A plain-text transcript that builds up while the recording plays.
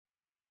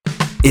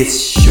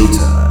It's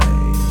showtime.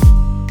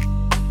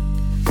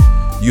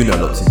 You're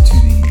now locked into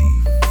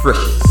the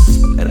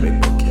freshest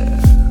anime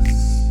podcast.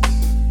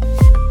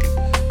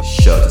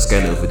 Shout out to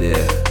Skynet over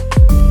there.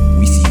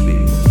 We see you,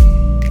 baby.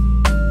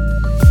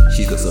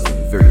 She's got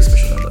something very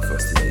special lined up for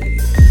us today.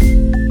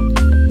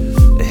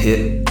 A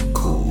hit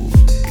called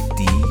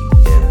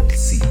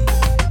DMC.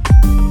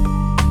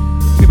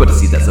 We're about to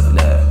see if that's something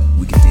that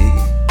we can dig,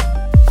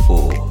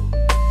 or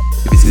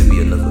if it's gonna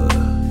be another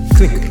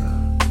clinker.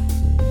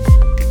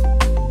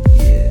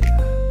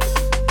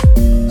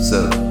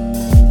 So,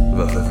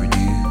 without further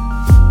ado,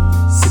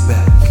 sit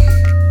back,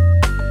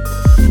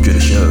 enjoy the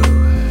show.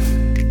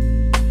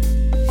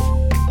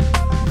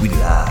 We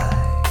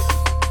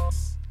live.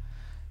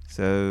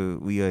 So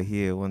we are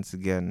here once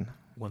again,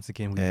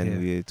 and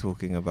we are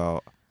talking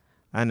about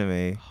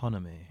anime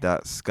Haname.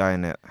 that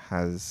Skynet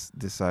has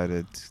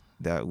decided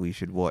that we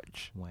should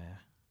watch. Where?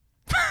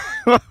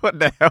 What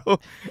the hell?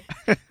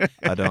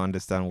 I don't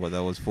understand what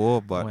that was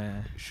for, but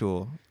Where?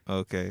 sure.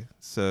 Okay,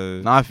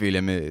 so No, I feel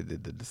him.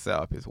 The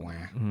setup is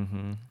wham.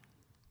 Mm-hmm.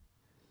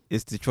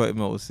 it's Detroit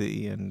Metal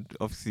City, and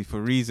obviously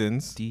for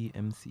reasons,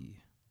 DMC.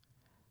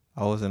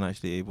 I wasn't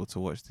actually able to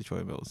watch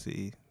Detroit Metal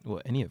City.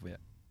 What, any of it?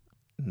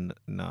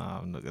 Nah,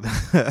 I'm not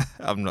gonna.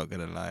 I'm not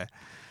gonna lie.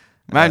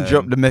 Man,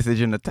 drop the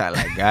message in the chat,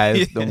 like,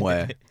 guys, don't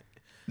worry.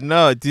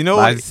 No, do you know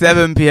By what?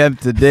 7 p.m.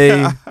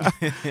 today,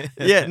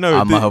 Yeah, no.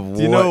 I'ma have watched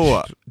do you know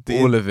what?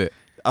 all of it.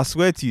 I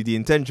swear to you, the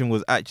intention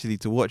was actually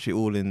to watch it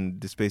all in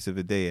the space of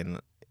a day, and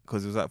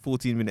because it was like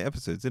 14-minute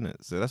episodes, isn't it?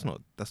 So that's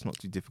not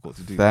too difficult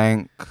to do.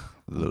 Thank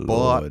the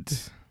Lord.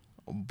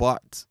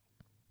 But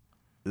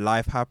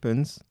life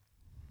happens.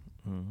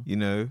 You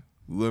know,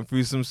 we went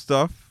through some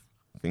stuff.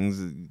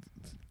 Things.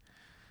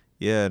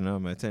 Yeah, no,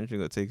 my attention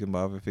got taken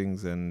by other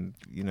things, and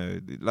you know,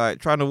 like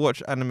trying to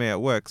watch anime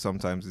at work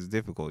sometimes is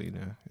difficult. You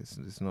know,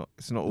 it's not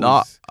No,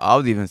 always. I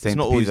was even It's saying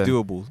not to always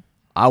people, doable.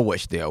 I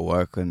watched it at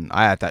work, and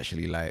I had to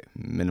actually like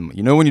minimum.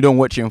 You know when you don't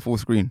watch it in full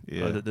screen?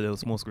 Yeah, The little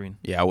small screen.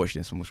 Yeah, I watched it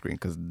in small screen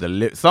because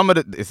some of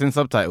it's in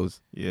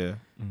subtitles, yeah.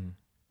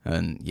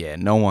 and yeah,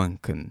 no one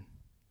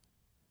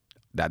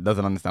that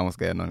doesn't understand what's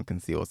going on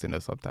can see what's in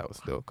the subtitles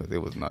still because it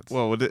was nuts.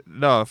 Well,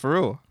 no, for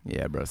real.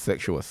 Yeah, bro,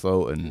 sexual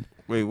assault and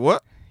Wait,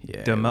 what?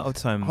 yeah. The amount of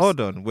times. Hold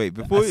on, wait.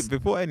 Before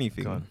Go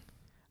anything, on.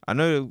 I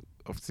know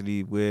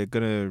obviously we're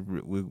gonna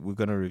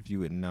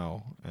review it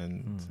now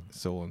and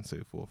so on and so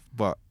forth.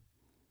 But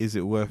is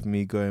it worth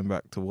me going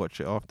back to watch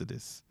it after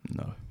this?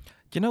 No.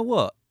 You know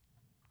what?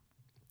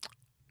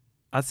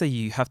 I'd say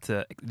you have to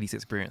at least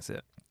experience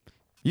it.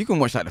 You can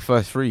watch like the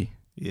first 3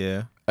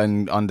 Yeah,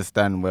 and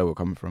understand where we're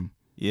coming from.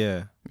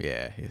 yeah.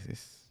 Yeah,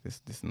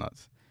 it's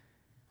nuts.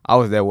 I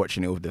was there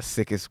watching it with the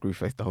sickest screw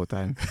face the whole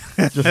time.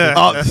 Just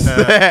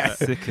upset,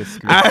 Sickest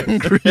screen.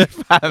 angry,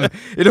 fam.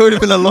 It would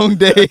have been a long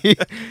day.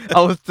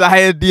 I was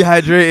tired,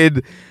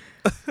 dehydrated,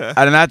 and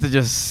then I had to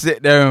just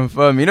sit there and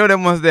film. You know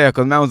them ones there,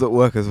 because man was at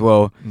work as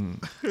well.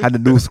 Had the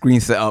dual screen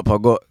set up. I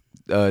got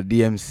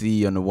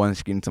DMC on the one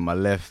screen to my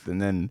left,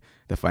 and then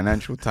the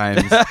Financial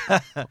Times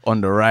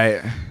on the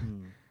right.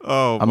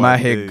 Oh, I'm my out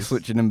here days.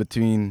 switching in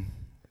between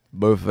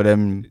both of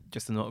them.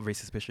 Just to not raise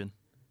suspicion.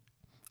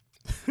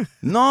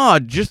 No,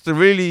 just to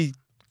really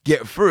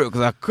get through it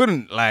because I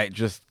couldn't like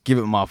just give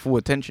it my full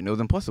attention. It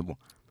was impossible.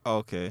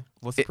 Okay.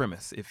 What's the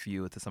premise, if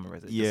you were to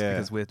summarize it? Just Yeah.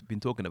 because we've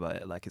been talking about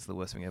it like it's the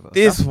worst thing ever.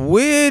 It's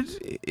weird.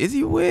 Is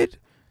he weird?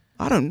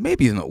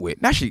 Maybe he's not weird.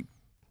 Actually,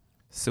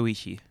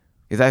 Soichi.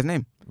 is that his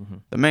name?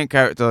 The main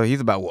character, he's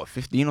about what,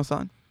 15 or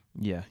something?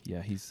 Yeah,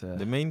 he's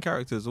The main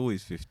character is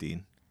always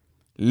 15.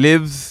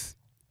 Lives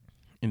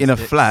in a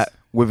sticks. flat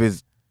with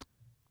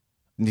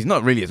he's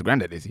not really his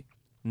granddad, is he?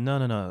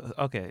 No.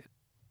 Okay.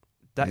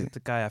 Is it? The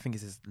guy, I think,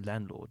 is his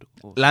landlord.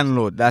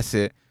 Landlord, that's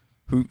it.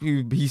 Who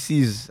he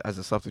sees as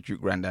a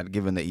substitute granddad,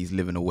 given that he's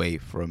living away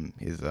from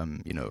his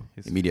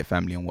His- immediate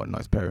family and whatnot,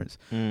 his parents.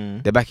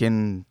 Mm. They're back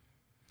in.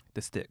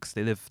 The sticks.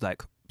 They live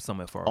like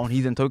somewhere far Oh, off.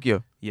 he's in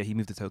Tokyo. Yeah, he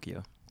moved to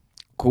Tokyo.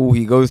 Cool.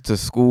 He goes to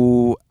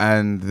school,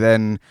 and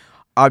then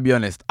I'll be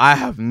honest, I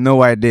have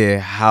no idea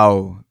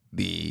how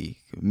the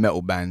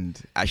metal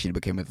band actually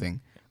became a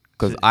thing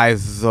because I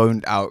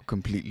zoned out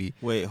completely.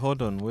 Wait,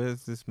 hold on.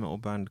 Where's this metal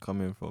band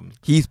coming from?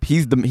 He's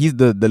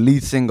the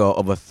lead singer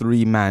of a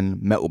 3-man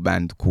metal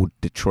band called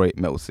Detroit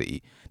Metal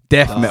City.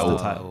 Death That's metal. the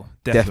title.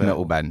 Death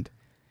metal band.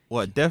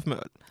 What, death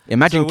metal?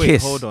 Imagine So wait,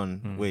 Kiss. Hold on.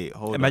 Mm. Wait,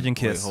 hold on. Imagine Wait,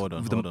 Kiss hold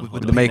on. with Hold the- on. with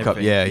hold the on. makeup.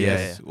 everything. Yeah, Yeah,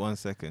 yes. 1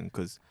 second,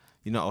 because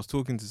I was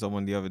talking to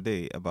someone the other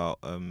day about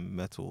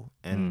metal,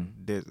 and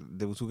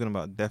they were talking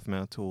about death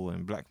metal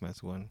and black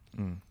metal,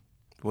 and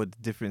what the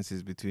difference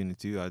is between the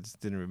two. I just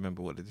didn't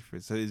remember what the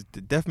difference. So the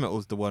death metal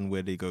is the one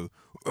where they go.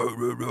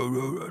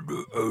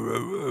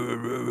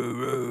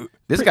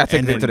 This guy takes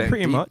And it to then the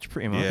Pretty much.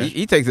 Yeah.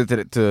 He takes it to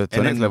the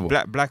And next then level.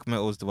 black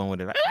metal is the one where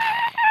they're like.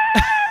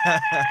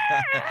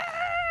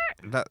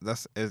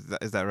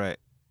 Is that right?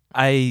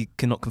 I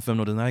cannot confirm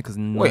nor deny because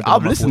Wait,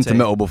 I've listened to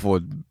metal before.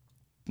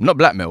 Not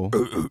black metal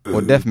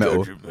or death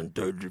metal. Do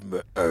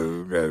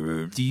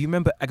you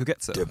remember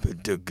Aggregatzo?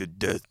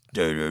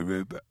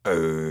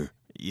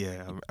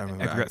 Yeah, I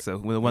remember.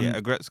 Agretzo, the one, Yeah,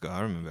 Agretzko.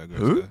 I remember Agretzko.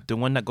 Who? the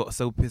one that got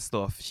so pissed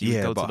off, she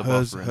Yeah, would go but to the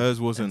hers bathroom.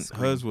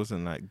 hers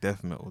wasn't like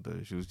death metal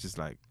though. She was just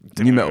like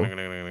New metal.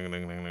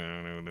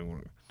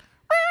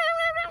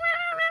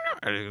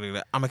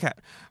 I'm a cat.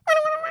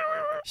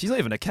 She's not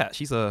even a cat.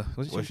 She's a.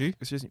 Was she?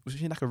 Was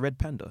she like a red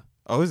panda?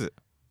 Oh, is it?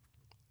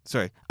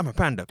 Sorry, I'm a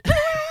panda.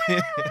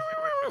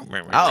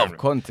 Out of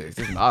context.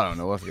 I don't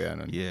know what's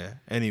going on. Yeah.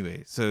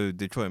 Anyway, so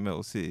Detroit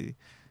Metal City.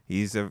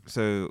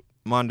 So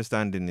my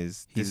understanding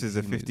is this is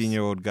a he moves.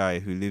 15-year-old guy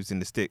who lives in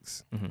the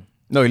sticks. Mm-hmm.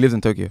 No, he lives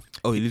in Tokyo.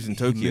 Oh, he lives in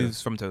Tokyo. He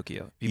moves from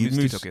Tokyo. He He moves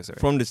moves to Tokyo. Sorry.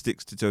 from the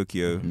sticks to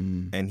Tokyo,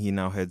 Mm. and he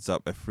now heads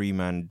up a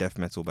 3-man death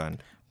metal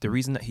band. The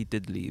reason that he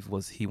did leave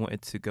was he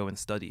wanted to go and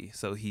study.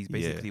 So he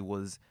basically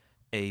was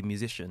a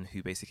musician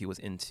who basically was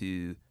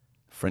into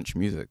French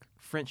music.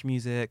 French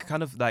music,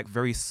 kind of like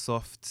very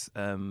soft,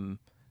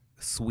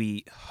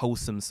 sweet,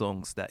 wholesome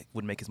songs that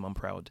would make his mum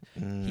proud.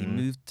 He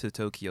moved to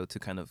Tokyo to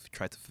kind of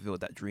try to fulfill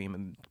that dream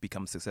and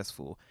become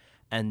successful.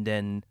 And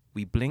then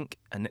we blink,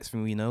 and next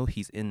thing we know,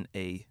 he's in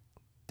a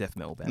death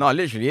metal band. No,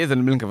 literally, it is in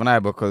the blink of an eye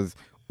because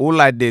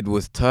all I did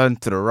was turn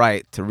to the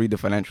right to read the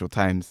Financial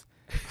Times.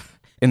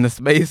 In the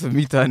space of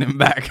me turning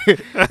back,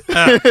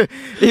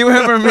 he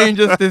went from being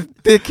just this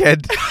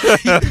dickhead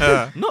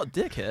Not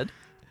dickhead.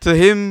 to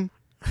him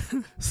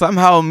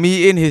somehow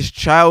meeting his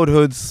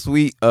childhood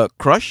sweet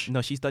crush.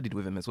 No, she studied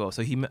with him as well.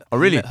 So he met, Oh,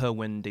 really? he met her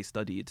when they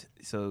studied.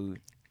 So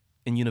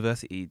in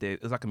university,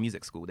 it was like a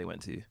music school they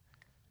went to.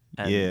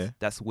 And Yeah.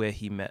 that's where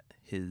he met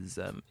his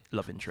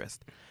love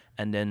interest.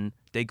 And then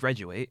they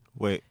graduate.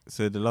 Wait,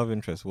 so the love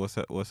interest, what's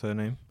her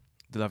name?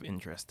 The love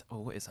interest. Oh,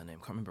 what is her name?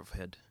 Can't remember off her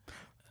head.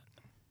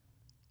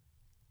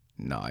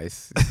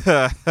 Nice.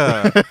 Can't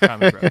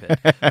remember off her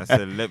head. I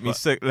said,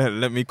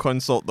 let me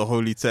consult the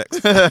holy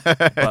text.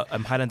 But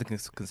I'm highly to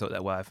consult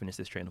that while I finish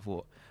this train of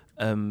thought.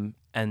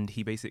 And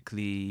he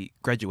basically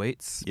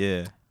graduates,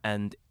 Yeah.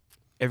 and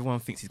everyone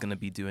thinks he's going to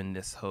be doing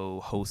this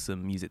whole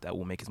wholesome music that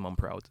will make his mum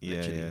proud. Yeah,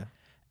 literally. yeah.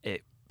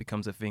 It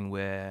becomes a thing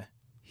where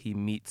he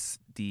meets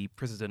the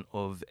president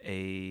of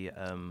a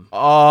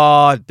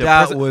Oh, The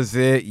that presi- was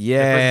it. the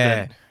Yeah.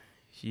 president.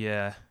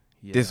 Yeah.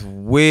 This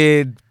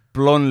weird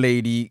blonde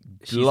lady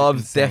She's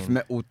loves death insane.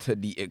 metal to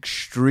the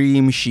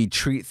extreme. She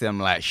treats him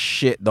like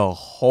shit the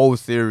whole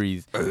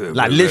series.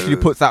 Like literally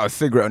puts out a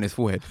cigarette on his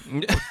forehead.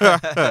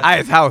 At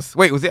his house.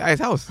 Wait, was it at his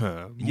house?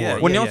 Yeah,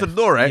 When he answered the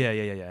door, right?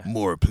 Yeah.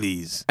 More,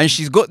 please. And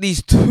she's got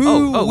these two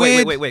Oh,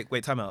 weird...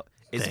 wait, time out.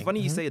 It's Dang. funny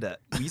you say that.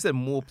 You said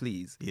more,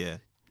 please. Yeah.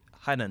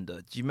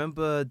 Highlander, do you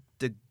remember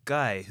the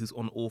guy who's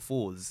on all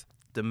fours?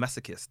 The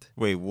masochist.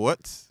 Wait,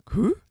 what?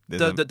 Who?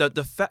 There's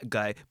The fat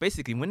guy.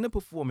 Basically, when they're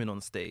performing on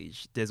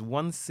stage, there's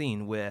one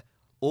scene where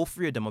all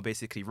three of them are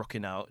basically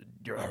rocking out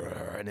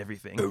and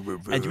everything. And do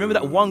you remember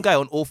that one guy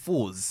on all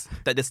fours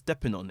that they're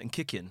stepping on and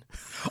kicking?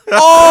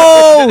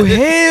 Oh,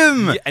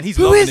 him! Yeah, and he's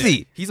Who loving is it.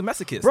 he? He's a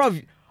masochist.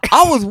 Bruv,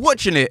 I was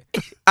watching it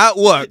at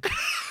work.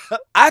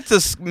 I had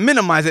to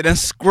minimize it and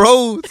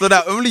scroll so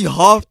that only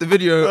half the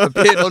video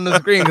appeared on the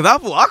screen because I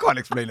thought I can't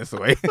explain this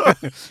away.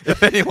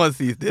 If anyone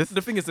sees this,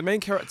 The thing is, the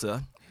main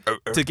character,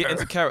 to get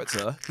into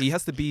character, he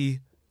has to be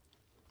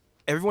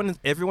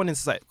everyone in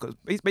sight. Because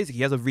basically,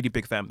 he has a really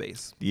big fan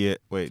base. yeah.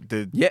 Wait.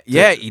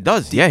 yeah, he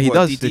does. Yeah, he What,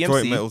 does.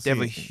 Detroit Metal DMC, they have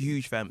a City.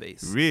 huge fan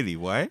base Really?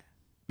 Why?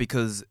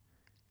 because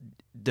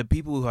the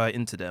people who are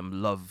into them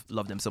love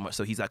them so much.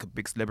 So he's like a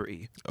big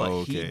celebrity, but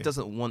Oh, he okay.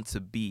 doesn't want to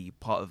be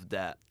part of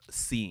that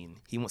scene.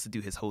 He wants to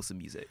do his wholesome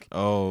music.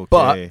 Oh, okay.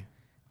 But-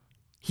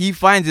 He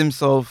finds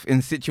himself in Oh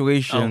my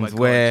situations God.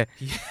 where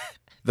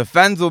the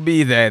fans will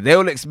be there.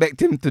 They'll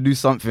expect him to do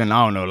something,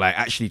 I don't know, like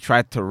actually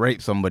try to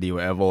rape somebody or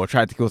whatever, or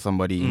try to kill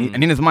somebody.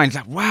 And in his mind, he's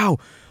like, wow,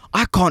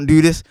 I can't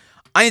do this.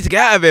 I need to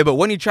get out of here. But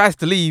when he tries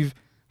to leave,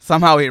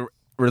 somehow it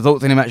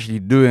results in him actually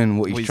doing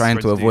what he's trying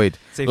to supposed do. avoid.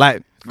 Say,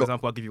 Like, for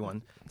example, I'll give you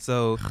one.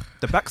 So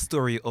the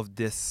backstory of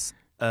this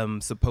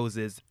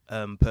supposed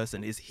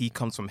person is he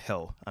comes from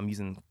hell. I'm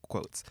using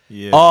quotes.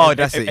 Yeah. oh,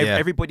 that's it, yeah.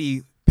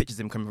 Everybody pictures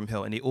him coming from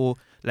hell, and they all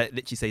like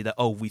literally say that,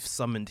 oh, we've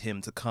summoned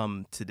him to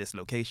come to this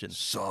location.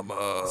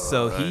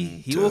 So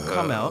he will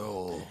come out,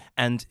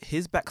 and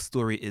his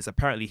backstory is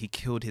apparently he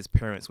killed his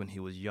parents when he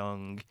was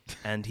young,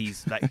 and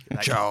he's like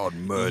Child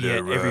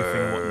murderer. yeah,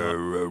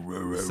 everything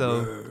whatnot.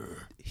 So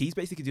he's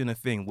basically doing a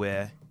thing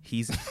where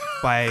he's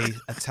by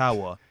a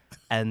tower,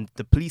 and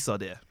the police are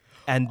there,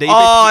 and they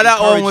Oh, basically that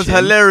one encourage was him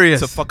hilarious.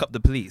 to fuck up the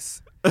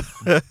police.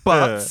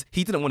 But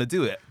he didn't want to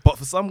do it. But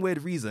for some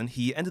weird reason,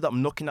 he ended up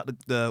knocking out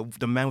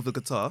the man with the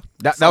guitar.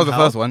 That was the somehow.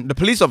 first one. The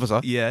police officer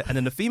Yeah, and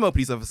then the female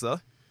police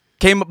officer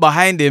came up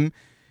behind him.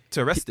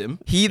 to arrest him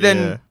He then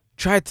Yeah.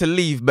 tried to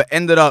leave, but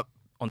ended up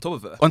on top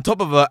of her. on top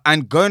of her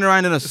and going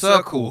around in a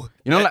circle. circle.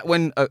 You know, like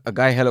when a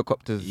guy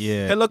helicopters.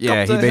 Yeah. Helicopter,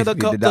 Yeah, he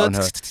basically did that on her.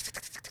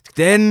 helicopter.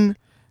 Then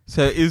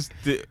So is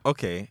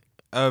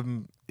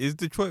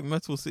Detroit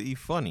Metal City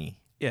funny?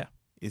 Yeah.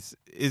 It's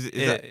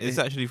Yeah, it's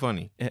actually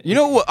funny. you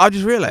know what? I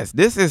just realized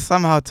this is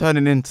somehow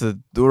turning into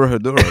Dora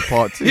Hedora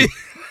Part 2.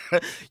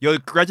 You're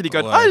gradually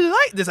going, Why? I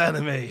like this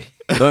anime.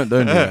 Don't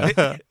do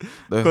that.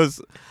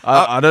 Because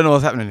I don't know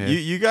what's happening here.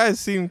 you guys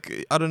seem,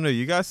 I don't know,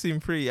 you guys seem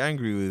pretty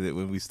angry with it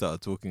when we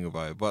started talking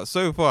about it. But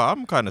so far,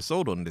 I'm kind of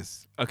sold on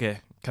this. Okay,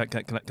 can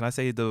I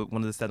say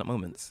one of the stand-up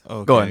moments?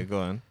 Okay, Go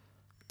on.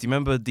 Do you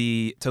remember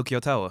the Tokyo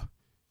Tower?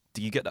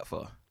 Do you get that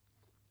far?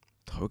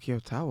 Tokyo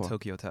Tower.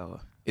 Tokyo Tower.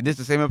 Is this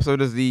the same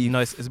episode as the? No,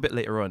 it's a bit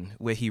later on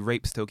where he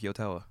rapes Tokyo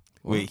Tower.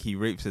 Wait, he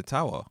rapes a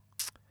tower?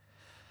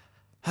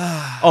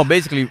 Oh,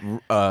 basically,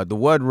 the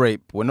word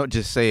rape. We're not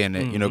just saying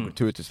it,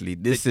 gratuitously.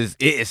 It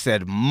is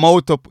said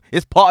multiple.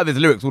 It's part of his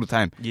lyrics all the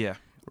time. Yeah.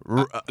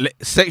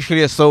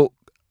 Sexually assault,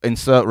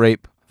 insert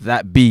rape.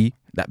 That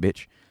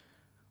bitch.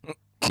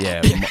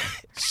 Yeah.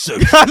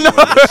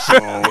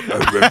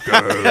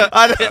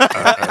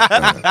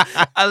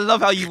 I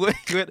love how you went.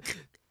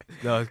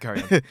 No,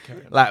 carry on.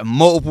 Like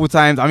multiple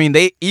times. I mean,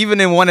 they even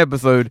in one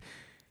episode,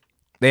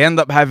 they end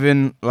up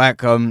having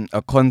like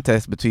a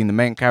contest between the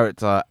main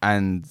character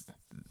and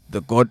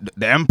the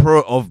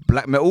emperor of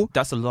black metal.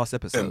 That's the last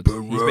episode.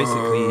 He's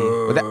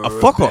basically A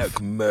fuck off.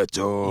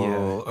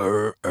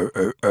 Metal.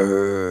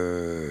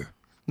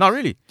 Not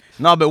really.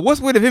 No, but what's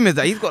weird of him is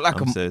that he's got like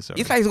I'm so sorry.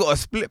 it's like he's got a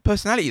split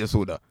personality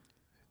disorder.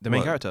 the main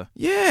What? character.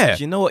 Yeah.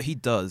 Do you know what he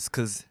does?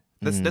 Because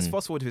let's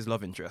fast forward to his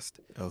love interest.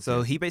 Okay.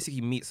 So he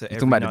basically meets her You're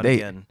every talking now about and the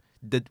date? again.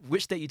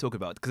 Which date you talk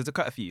about? Because there's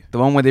quite a few. The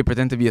one where they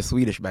pretend to be a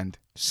Swedish band.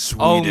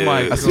 Oh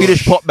my A God.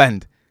 Swedish pop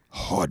band.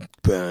 Hot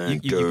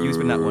band. You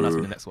spin that one, I'll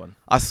spin the next one.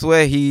 I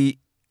swear he'd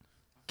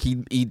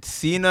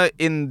seen her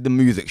in the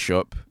music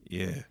shop.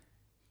 Yeah.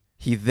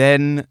 He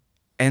then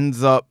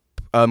ends up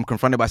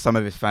confronted by some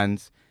of his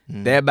fans.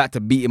 They're about to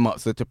beat him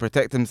up. So to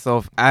protect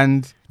himself,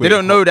 and they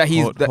don't know that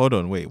he's... Hold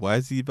on, wait. Why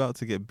is he about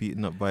to get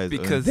beaten up by his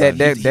Because own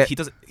fans? he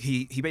doesn't.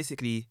 He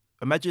basically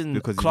imagine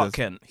Because he Clark does-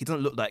 Kent. He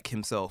doesn't look like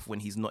himself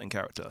when he's not in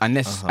character. and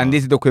this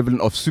is the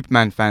equivalent of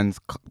Superman fans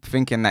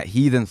thinking that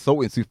he's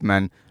insulting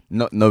Superman,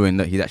 not knowing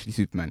that he's actually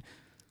Superman.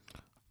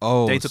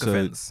 Oh, They took so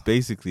offense.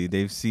 basically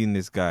they've seen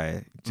this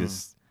guy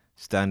just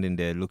standing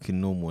there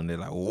looking normal, and they're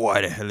like,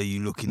 "Why the hell are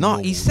you looking?" No,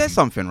 normal? he says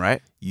something,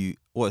 right? You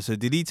what? So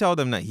did he tell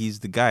them that he's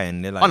the guy?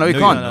 And they're like, Oh, no, he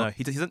you're can't. No, not." no.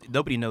 He doesn't,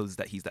 nobody knows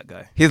that he's that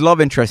guy. His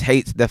love interest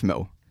hates death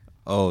metal.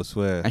 Oh,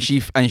 swear.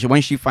 And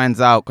when she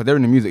finds out, because they're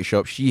in the music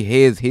shop, she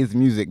hears his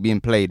music being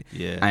played.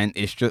 Yeah. And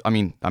it's just, I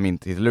mean,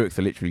 his lyrics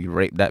are literally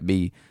rape that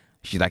bee.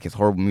 She's like, it's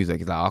horrible music.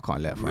 He's like, I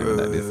can't let her find out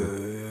that this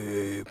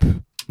is.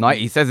 No,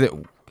 he says it.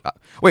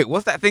 Wait,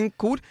 what's that thing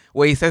called?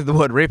 Where he says the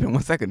word rape in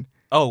 1 second.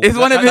 Oh, It's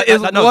one of it-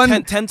 it's no,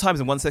 one- 10 times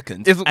in 1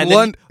 second. It's and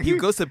one- Then he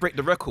goes to break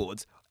the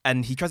record,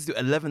 and he tries to do it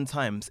 11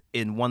 times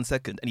in 1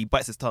 second, and he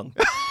bites his tongue.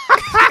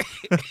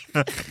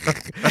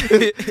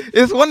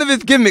 It's one of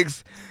his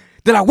gimmicks.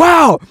 They're like,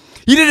 wow,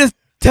 you did this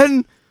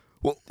 10.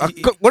 What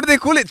do they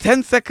call it?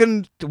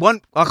 10-second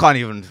one. I can't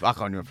even. But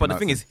the pronounce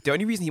thing it. is, the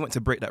only reason he went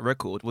to break that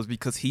record was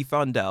because he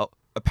found out,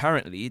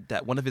 apparently,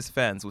 that one of his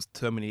fans was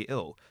terminally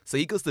ill. So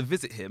he goes to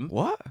visit him.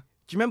 What?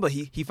 Do you remember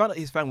he found out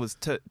his fan was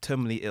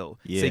terminally ill?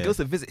 So he Yeah. goes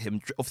to visit him,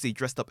 obviously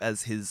dressed up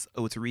as his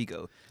alter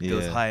ego. He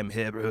goes, Yeah. "Hi, I'm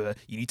here. Bro.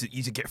 You need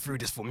to get through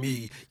this for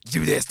me.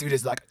 Do this,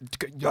 like,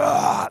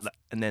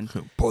 and then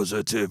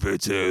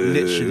Positivity.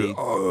 literally.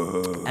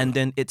 And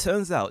then it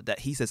turns out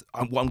that he says,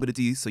 what I'm gonna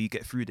do so you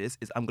get through this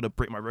is I'm gonna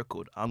break my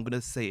record. I'm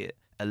gonna say it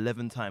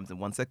 11 times in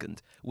 1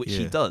 second, which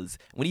he Yeah. does.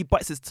 When he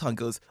bites his tongue,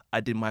 goes, I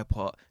did my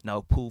part.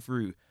 Now pull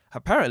through.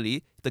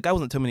 Apparently, the guy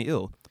wasn't terminally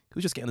ill. He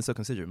was just getting the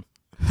circumcision.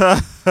 He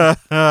was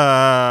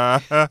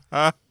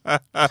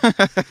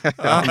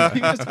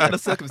just getting the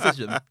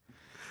circumcision. That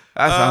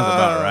sounds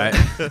about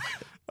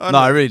right.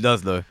 No, it really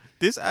does though.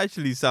 This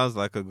actually sounds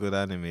like a good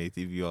anime, if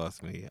you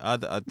ask me. I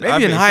Maybe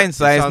mean, in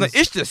hindsight, sounds-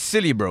 it's just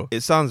silly, bro.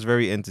 it sounds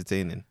very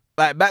entertaining.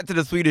 Like back to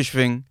the Swedish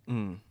thing.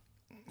 Mm.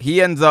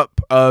 He ends up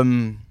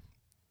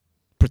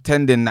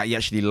pretending that he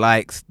actually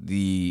likes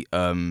the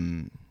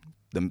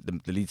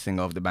lead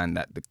singer of the band,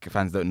 that the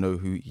fans don't know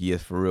who he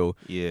is for real.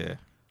 Yeah.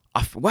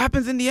 What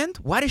happens in the end?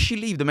 Why does she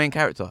leave the main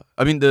character?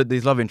 I mean,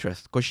 his love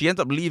interest, because she ends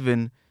up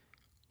leaving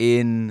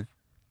in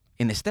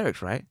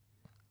hysterics, right?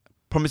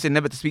 Promising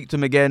never to speak to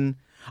him again.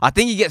 I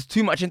think he gets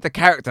too much into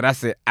character.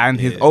 That's it, and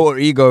his Yeah. alter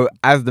ego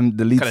as the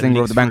lead Kinda singer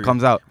of leaks the band through.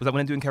 comes out. Was that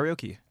when they're doing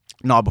karaoke?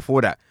 No,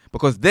 before that,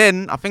 because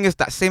then I think it's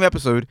that same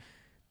episode.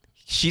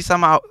 She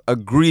somehow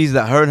agrees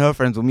that her and her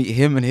friends will meet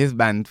him and his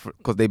band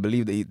because they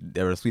believe that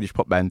they're a Swedish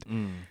pop band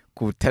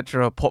called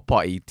Tetra Pop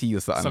Party T or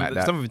something like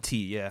that. Some of the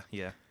tea,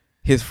 yeah.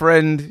 His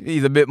friend,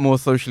 he's a bit more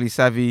socially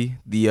savvy.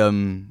 The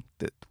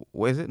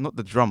what is it? Not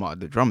the drummer.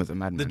 The drummer's a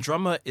madman. The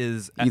drummer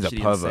is He's a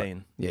actually pervert.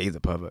 insane. Yeah, he's a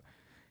pervert.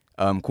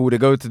 Cool. They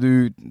go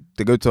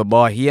to a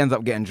bar. He ends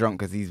up getting drunk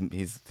because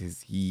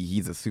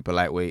he's a super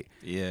lightweight.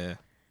 Yeah.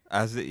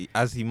 As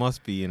he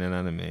must be in an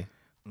anime.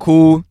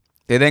 Cool.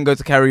 They then go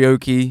to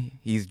karaoke.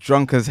 He's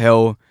drunk as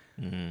hell.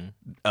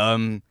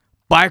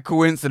 By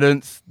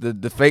coincidence,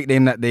 the fake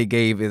name that they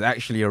gave is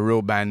actually a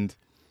real band.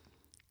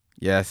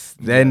 Yes.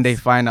 Then they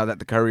find out that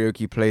the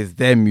karaoke plays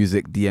their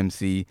music,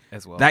 DMC.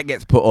 As well. That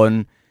gets put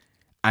on,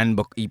 and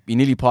he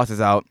nearly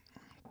passes out.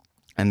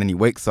 and then he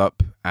wakes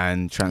up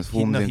and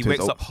transforms he into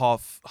wakes his up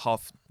half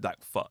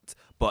like fucked,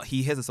 but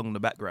he hears a song in the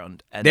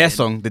background. And their then,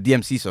 song, the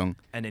DMC song.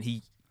 and then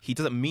he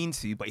doesn't mean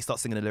to, but he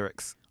starts singing the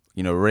lyrics.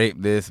 You know, rape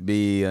this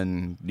be,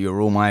 and you're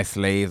all my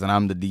slaves, and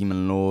I'm the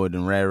demon lord,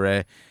 and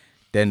rare.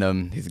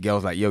 Then his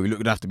girl's like, yo, you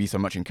don't have to be so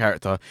much in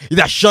character. He's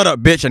like, shut up,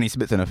 bitch, and he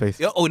spits in her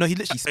face. Oh no, he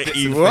literally spits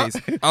in What?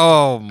 the face.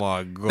 Oh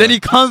my god. Then he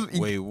comes.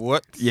 Wait,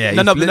 what? Yeah,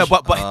 No, he's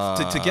but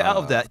lit- to get out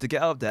of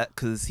that,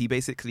 because he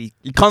basically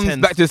he comes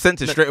pretends- back to his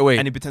senses straight away.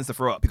 and he pretends to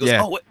throw up. He goes,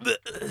 Yeah. oh, what?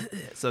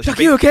 So He's like,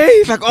 you okay?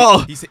 He's like,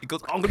 oh, he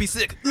goes, I'm gonna be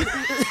sick.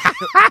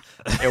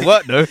 it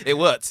worked though. It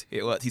worked.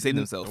 He saved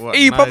himself. What?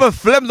 He Nice. proper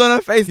phlegmed on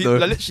her face He, though.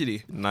 like,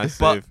 literally. Nice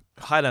But save.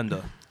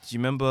 Highlander, do you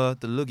remember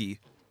the loogie?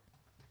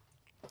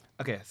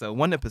 Okay, so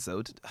one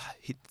episode,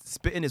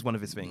 spitting is one of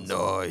his things.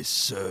 Nice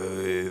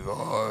save.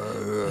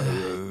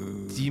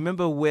 Do you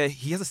remember where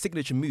he has a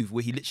signature move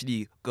where he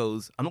literally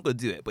goes, I'm not going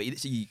to do it, but he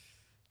literally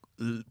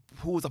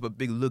pulls up a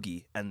big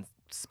loogie and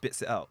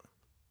spits it out?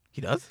 He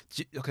does?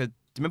 Do you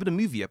remember the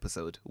movie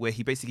episode where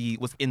he basically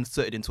was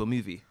inserted into a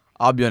movie?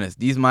 I'll be honest,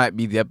 these might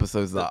be the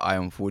episodes that I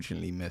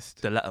unfortunately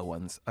missed. The latter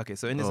ones. Okay,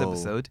 so in this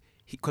episode,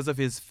 because of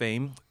his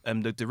fame,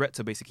 the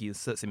director basically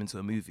inserts him into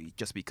a movie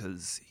just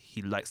because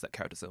he likes that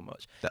character so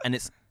much. And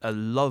it's a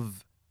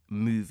love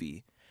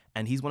movie,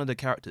 and he's one of the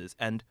characters,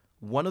 and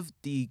one of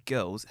the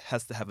girls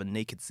has to have a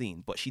naked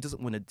scene, but she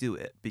doesn't want to do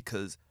it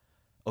because,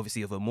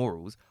 obviously, of her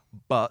morals,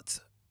 but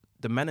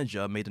the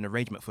manager made an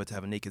arrangement for her to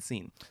have a naked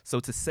scene. So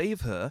to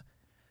save her,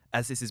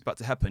 as this is about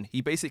to happen,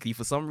 he basically,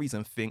 for some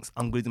reason, thinks,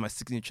 I'm going to do my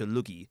signature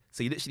loogie.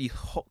 So he literally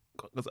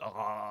goes,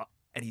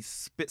 and he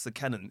spits a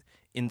cannon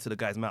into the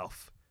guy's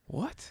mouth.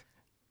 What?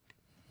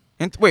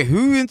 Wait,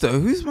 who into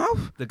whose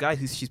mouth? The guy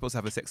who she's supposed to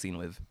have a sex scene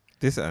with.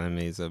 This anime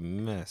is a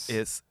mess.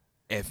 It's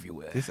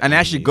everywhere. And it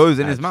actually goes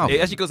in his mouth. It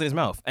actually goes in his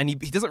mouth. And he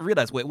doesn't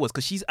realize what it was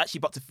because she's actually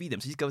about to feed him.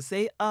 So she's going to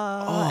say,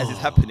 as it's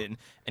happening.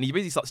 And he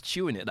basically starts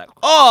chewing it like,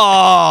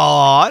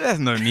 Oh, there's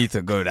no need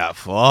to go that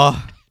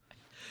far.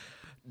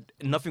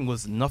 nothing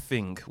was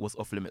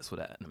off limits for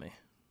that anime.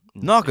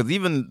 No, because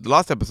even the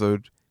last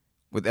episode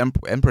with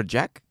Emperor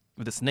Jack.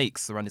 With the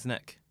snakes around his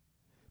neck.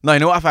 No, you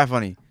know what I find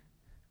funny?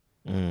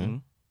 Mm-hmm.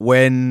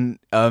 When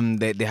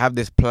they have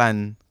this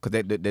plan,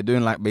 because they're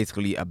doing like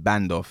basically a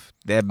band off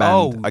their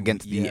band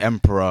against the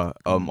Emperor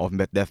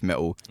of death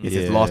metal. It's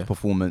his last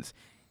performance.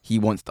 He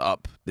wants to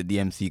up the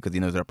DMC because he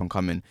knows they're up and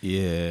coming.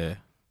 Yeah.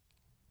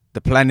 The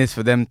plan is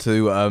for them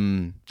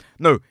to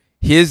no.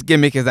 His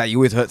gimmick is that he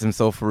always hurts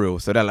himself for real.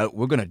 So they're like,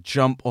 we're gonna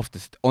jump off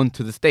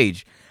onto the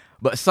stage,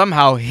 but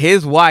somehow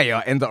his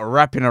wire ends up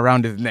wrapping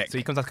around his neck. So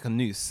he comes out like a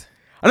noose.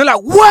 And they're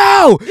like,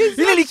 wow, he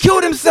nearly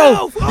killed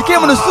himself. He came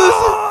on a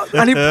suicide.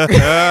 And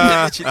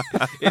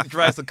It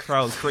drives the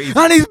crowd crazy.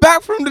 and he's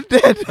back from the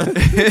dead.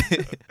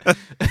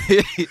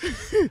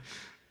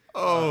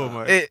 Oh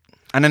my.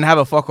 And then have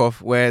a fuck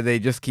off where they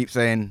just keep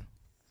saying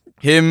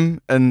him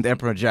and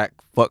Emperor Jack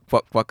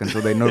fuck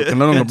until they can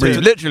no longer breathe.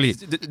 Literally.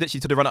 Literally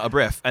till they run out of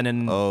breath, and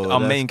then our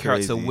that's main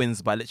character crazy.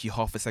 wins by literally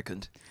half a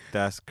second.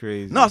 That's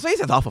crazy. No, so he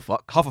said half a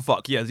fuck. Half a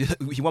fuck, yeah.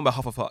 He won by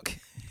half a fuck.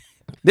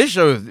 This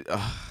show is...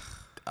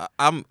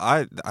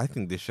 I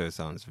think this show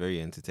sounds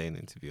very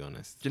entertaining, to be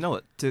honest. Do you know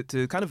what? To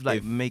kind of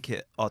like make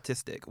it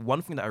artistic,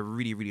 one thing that I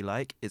really, really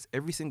like is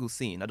every single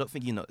scene. I'm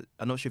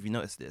not sure if you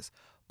noticed this,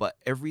 but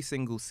every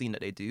single scene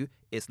that they do,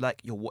 it's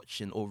like you're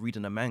watching or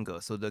reading a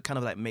manga. So they kind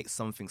of like make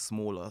something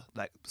smaller,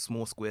 like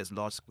small squares,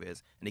 large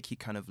squares, and they keep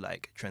kind of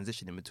like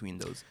transitioning between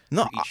those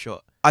for each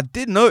shot. I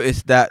did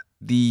notice that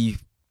the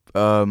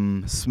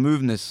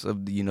smoothness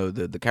of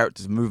the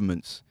characters'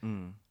 movements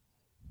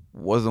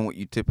wasn't what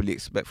you typically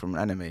expect from an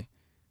anime.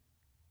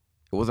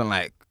 It wasn't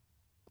like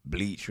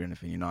Bleach or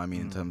anything, you know what I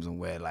mean? In terms of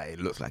where like it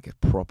looks like it's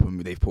proper.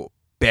 They put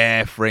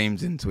bare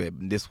frames into it.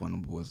 This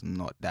one was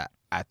not that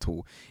at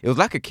all. It was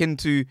like akin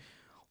to,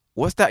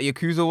 what's that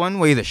Yakuza one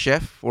where he's a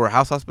chef or a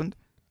house husband?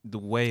 The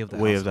Way of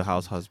the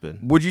House Husband.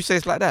 Would you say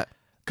it's like that?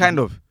 Kind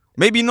of.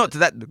 Maybe not to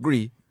that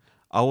degree.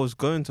 I was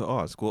going to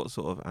ask what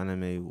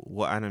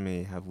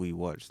anime have we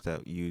watched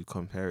that you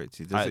compare it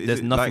to?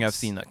 There's nothing I've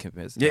seen that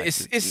compares. Yeah, like,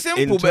 it's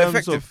simple but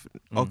effective.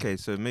 Okay,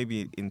 so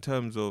maybe in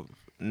terms of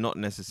not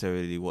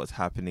necessarily what's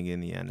happening in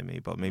the anime,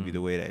 but maybe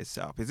the way that it's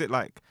set up. Is it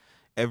like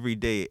every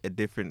day a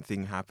different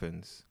thing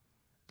happens?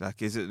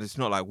 Like, it's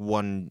not like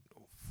one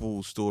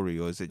full story,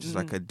 or is it just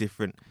like a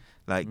different,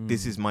 like,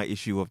 this is my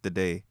issue of the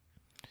day?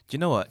 Do you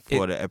know what?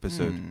 For the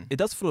episode. It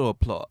does follow a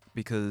plot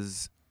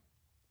because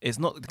it's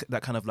not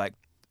that kind of like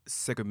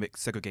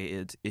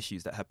segregated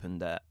issues that happen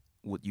that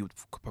you would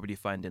probably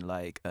find in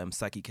like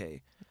Psyche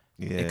K.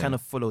 Yeah. It kind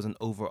of follows an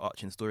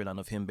overarching storyline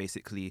of him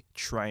basically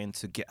trying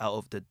to get out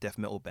of the death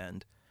metal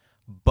band,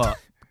 but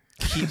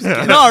keeps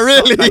getting No,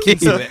 really. back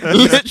into it.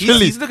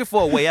 Literally. He's looking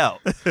for a way out.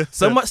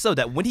 So much so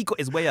that when he got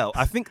his way out,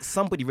 I think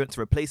somebody went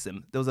to replace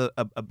him. There was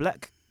a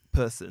black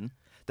person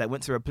that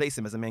went to replace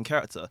him as a main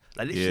character.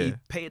 Like literally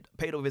Yeah.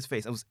 paid over his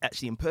face and was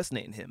actually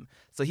impersonating him.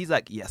 So he's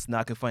like, yes, now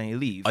I can finally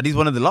leave. Are these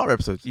one of the latter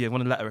episodes? Yeah,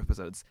 one of the latter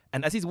episodes.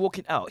 And as he's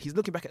walking out, he's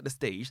looking back at the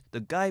stage.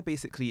 The guy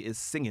basically is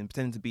singing,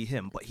 pretending to be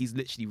him, but he's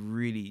literally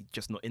really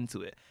just not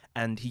into it.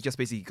 And he just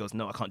basically goes,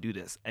 no, I can't do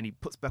this. And he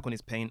puts back on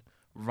his paint,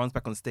 runs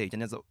back on stage,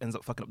 and ends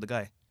up fucking up the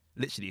guy.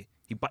 Literally.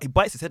 He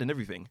bites his head and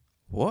everything.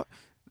 What?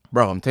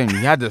 Bro, I'm telling you,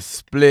 he had a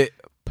split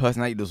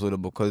personality disorder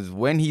because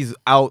when he's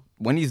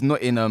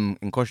not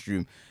in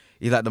costume,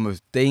 he's like the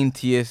most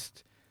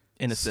daintiest,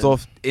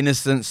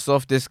 innocent,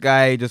 softest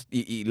guy. Just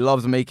he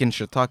loves making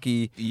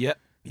shiitake,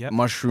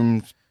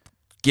 mushrooms,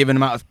 giving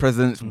them out as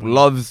presents.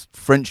 Loves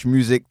French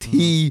music,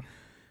 tea,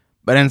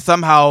 but then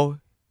somehow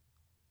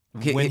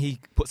when he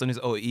puts on his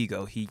alter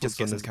ego, he just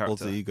gets his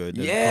character. Ego,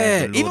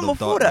 yeah, even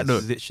before that though,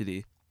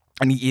 literally.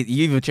 and he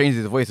even changes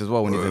his voice as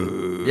well when he's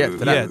in.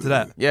 To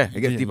that. Yeah,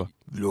 it gets deeper.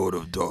 Lord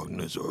of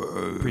Darkness.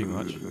 Pretty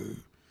much.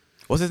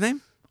 What's his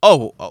name?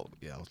 Oh,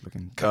 yeah, I was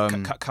looking.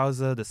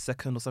 Kauza the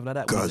second or something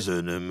like that.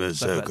 Cousin in a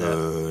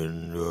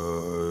second.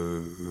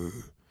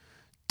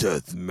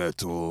 Death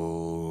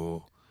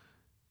metal.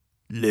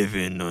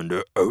 Living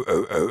under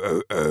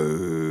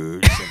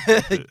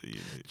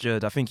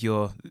Judd, I think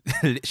you're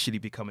literally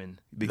becoming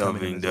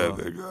loving him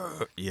as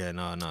well. Yeah,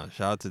 no.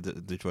 Shout out to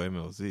Detroit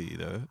MLC, you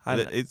know.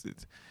 It's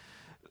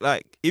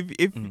like if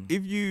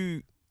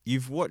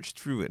you've watched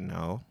through it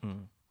now,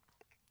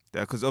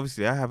 because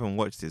obviously I haven't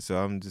watched it, so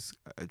I'm just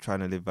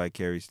trying to live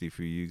vicariously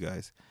through you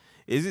guys.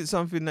 Is it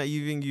something that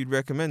you think you'd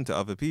recommend to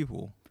other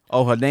people?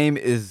 Oh, her name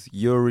is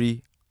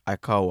Yuri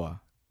Aikawa.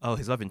 Oh,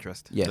 his love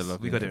interest. Yes,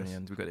 we got it in the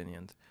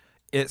end.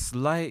 It's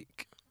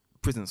like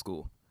Prison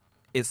School.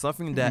 It's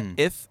something that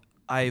if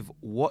I've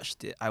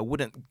watched it, I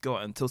wouldn't go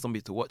out and tell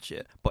somebody to watch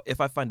it. But if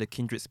I find a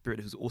kindred spirit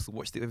who's also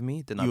watched it with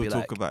me, then I'll be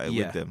like, talk about it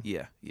with them.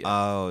 Yeah.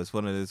 Oh, it's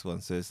one of those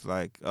ones. So it's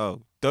like,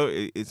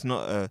 it's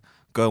not a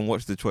go and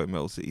watch Detroit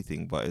Metal City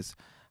thing, but it's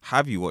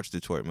have you watched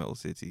Detroit Metal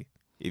City?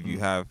 If you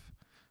have,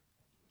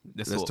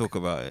 let's talk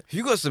about it. If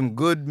you got some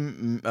good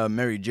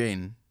Mary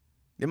Jane,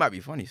 it might be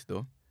funny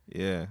still.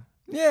 Yeah.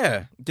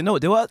 Yeah. You know,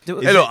 hey,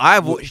 look,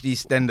 I've watched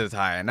EastEnders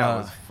High, and that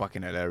was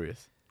fucking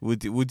hilarious.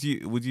 Would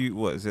you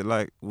what is it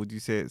like? Would you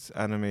say it's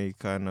anime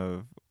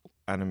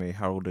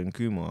Harold and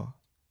Kumar?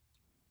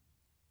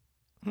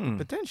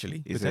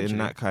 Potentially. Is it in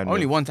that kind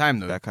only of one time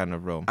though? That kind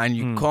of realm, and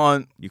you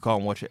can't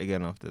watch it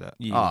again after that.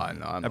 Yeah. Oh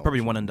no, I'm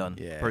probably one and done.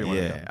 Yeah, probably one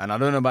and done. And I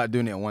don't know about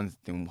doing it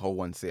in whole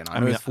one sitting. I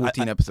know mean, it's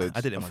 14 episodes.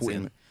 I did it in one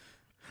sitting.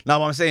 No,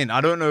 what I'm saying,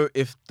 I don't know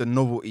if the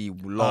novelty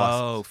will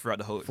last throughout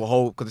the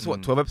whole because it's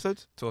what 12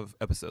 episodes. 12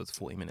 episodes,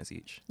 40 minutes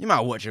each. You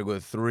might watch it go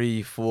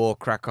 3, 4,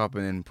 crack up,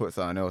 and then put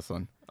something else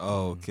on.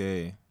 Oh,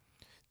 okay.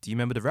 Do you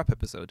remember the rap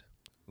episode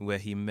where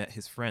he met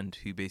his friend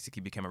who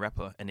basically became a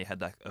rapper and they had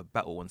like a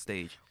battle on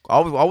stage? I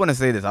want to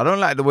say this. I don't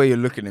like the way you're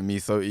looking at me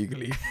so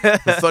eagerly.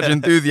 With such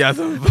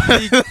enthusiasm.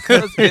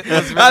 Because it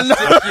was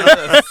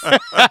ridiculous. Because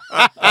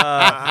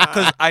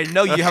I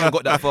know you haven't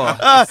got that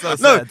far. So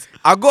sad.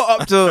 I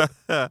got up to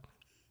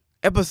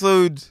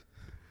episode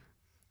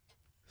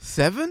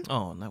 7.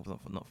 Oh, that was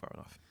not far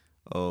enough.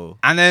 Oh.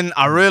 And then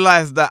I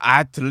realized that I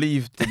had to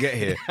leave to get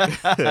here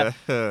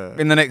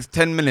in the next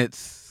 10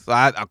 minutes. So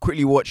I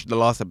quickly watched the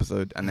last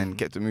episode and then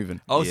kept it moving.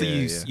 Oh, so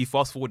you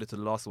fast forwarded to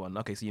the last one.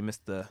 Okay, so you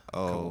missed the...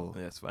 Oh.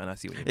 Yeah, that's fine. I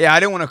see what you mean. Yeah,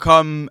 I didn't want to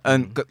come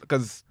and...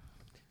 Because...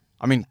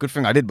 I mean, good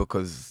thing I did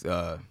because...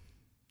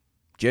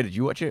 Jay, did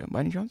you watch it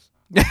by any chance?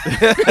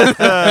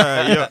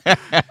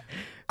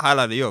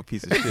 Highlighter, you're a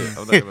piece of shit.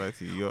 I'm not gonna lie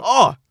to you.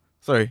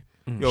 Sorry.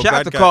 You're Shout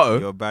out to Kato.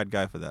 You're a bad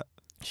guy for that.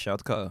 Shout out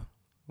to Carter.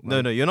 No,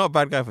 you're not a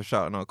bad guy for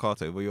shouting out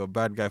Kato, but you're a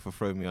bad guy for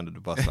throwing me under the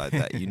bus like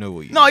that. You know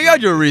what you... No, you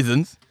had your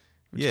reasons.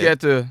 Yeah. You had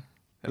to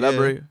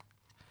elaborate.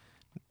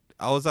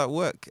 I was at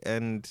work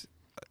and...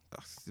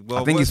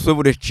 I think he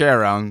swiveled his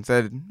chair around and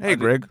said, "Hey,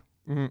 Greg,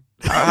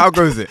 how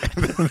goes it?"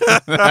 It's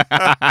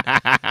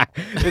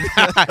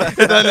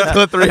done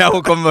into a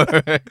 3-hour combo.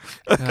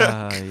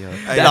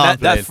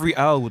 That 3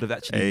 hour would have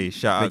actually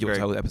shout out made your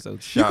Greg. whole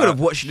episode. You could have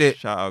watched it.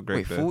 Shout out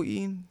Greg. Wait,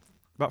 14?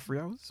 About 3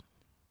 hours?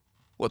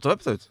 What, 2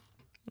 episodes?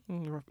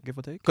 Give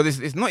or take. Because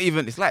it's not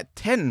even, it's like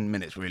 10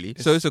 minutes really.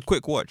 So it's a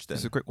quick watch then.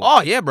 It's a quick one.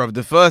 Oh, yeah, bro.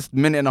 The first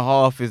minute and a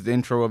half is the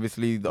intro,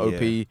 obviously, the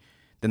OP. Yeah.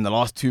 Then the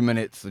last 2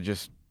 minutes are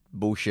just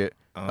bullshit.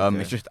 Okay.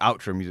 It's just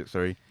outro music,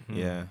 sorry.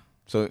 Yeah.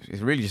 So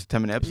it's really just a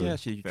 10-minute episode. Yeah,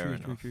 actually, Fair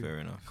true.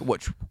 enough. Could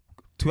watch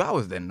 2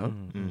 hours then, no?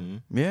 Mm-hmm.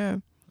 Yeah.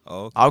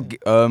 Okay.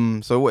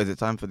 So what is it?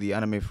 Time for the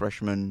anime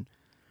freshman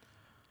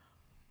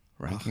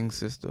ranking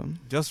system.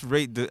 Just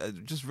rate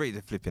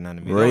the flipping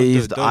anime.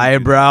 Raised Don't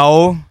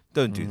eyebrow.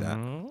 Don't do that.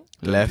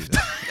 Left.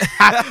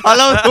 I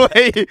love the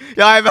way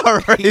your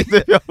eyebrow raised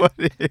in your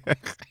body.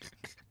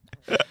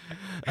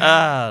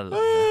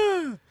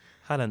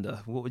 Highlander,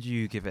 what would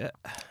you give it?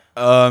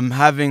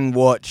 Having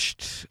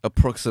watched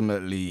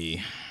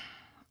approximately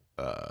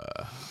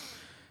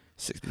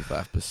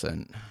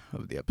 65%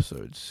 of the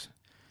episodes,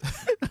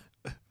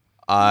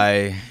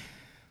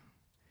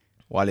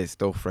 while it's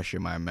still fresh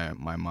in my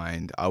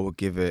mind, I will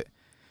give it.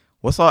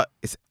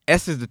 It's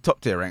S is the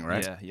top tier rank,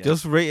 right? Yeah.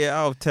 Just rate it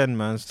out of 10,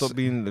 man. Stop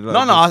being.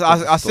 Like, No,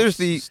 I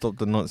seriously. Stop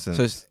the nonsense.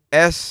 So it's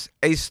S,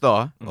 A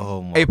star.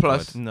 oh my A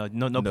plus. God.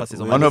 No pluses.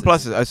 Oh, only Oh no,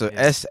 pluses. pluses. So Yes.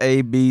 S,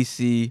 A, B,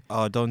 C,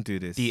 Oh, don't do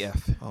this.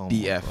 DF. Oh my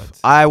D, F. God.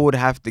 I would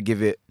have to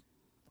give it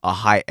a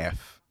high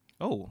F,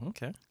 Oh,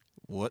 okay.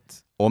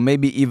 What? or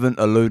maybe even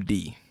a low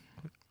D.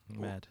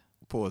 Mad.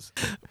 Pause.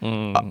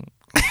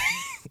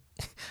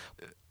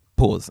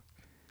 Pause.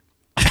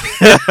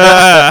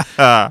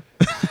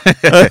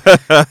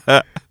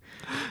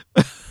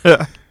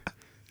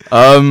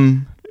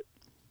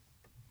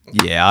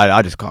 Yeah,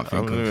 I just can't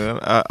think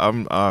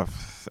of.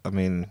 I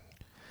mean,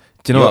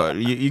 Do you know what?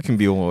 You can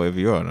be on whatever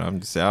you want. I'm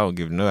just saying, I don't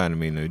give no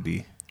anime no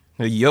D.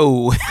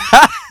 Yo.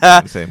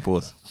 I'm saying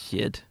pause.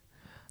 Shit.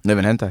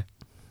 Never hentai.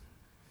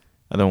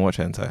 I don't watch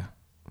hentai.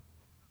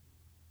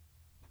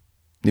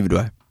 Neither do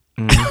I.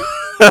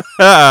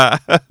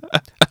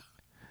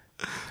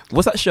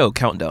 What's that show?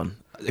 Countdown.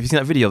 Have you seen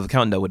that video of the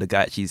Countdown where the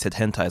guy actually said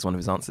hentai as one of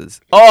his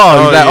answers?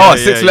 Oh, yeah, yeah,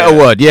 six-letter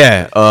word.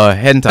 Yeah,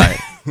 hentai.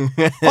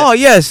 Oh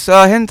yes,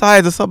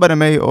 hentai is a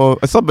sub-anime or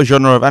a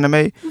sub-genre of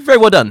anime. Very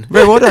well done.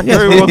 Very well done. Yes,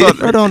 very well done.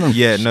 Very well done.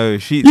 Yeah, no,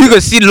 she. You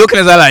could see the look in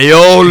his eye like,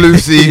 yo,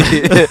 Lucy.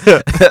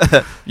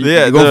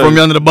 Yeah, you go from me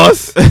under the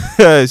bus.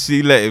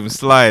 She let him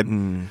slide.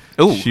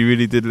 Oh, She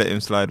really did let him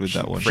slide with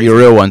that one. She a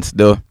real one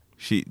still.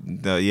 She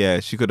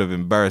could have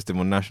embarrassed him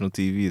on national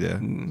TV there.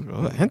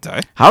 Oh,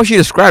 hentai. How she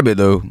describe it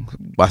though,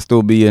 by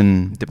still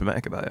being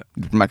diplomatic about it.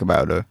 diplomatic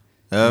about it though?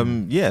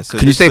 Yeah. So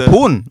Can you say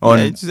porn? Yeah, On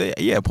it's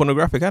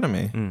pornographic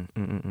anime.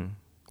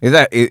 is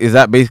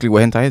that basically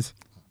what hentai is?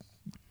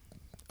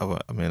 Oh,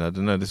 I mean, I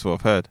don't know. This is what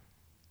I've heard.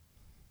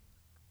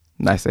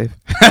 Nice save.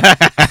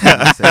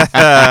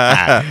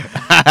 All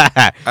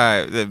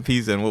right, then,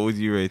 Peas, then what would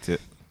you rate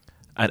it?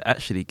 I'd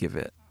actually give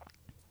it.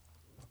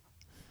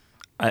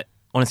 I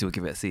honestly would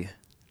give it a C.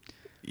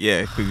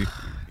 Yeah, because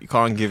you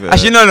can't give it.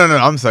 Actually, no.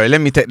 I'm sorry.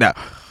 Let me take that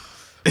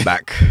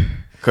back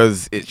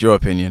because it's your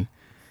opinion.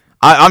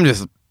 I'm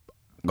just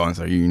going.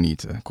 Sorry, you need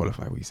to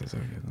qualify what you said.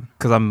 Sorry.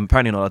 Because I'm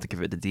apparently not allowed to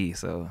give it the D,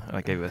 so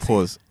I gave it a C.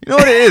 Pause. You know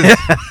what it is?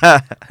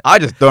 I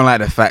just don't like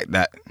the fact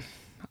that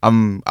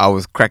I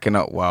was cracking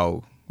up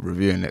while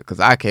reviewing it because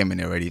I came in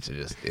there ready to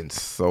just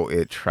insult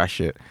it, trash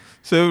it.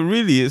 So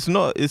really, it's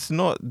not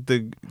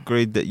the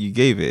grade that you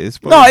gave it.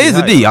 It's No, probably it is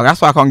a D.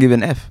 That's why I can't give it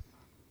an F.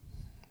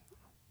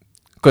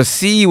 Because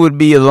C would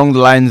be along the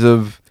lines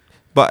of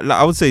But like,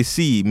 I would say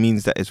C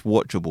means that it's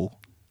watchable.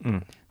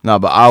 no,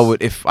 but I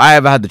would if I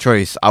ever had the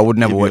choice, I would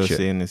never watch it.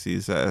 Saying this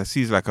is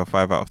C is like a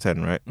 5 out of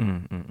 10, right?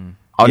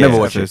 I'll Yeah, never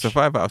watch so it. It's a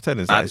 5 out of 10.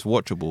 Is that it's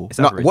watchable? It's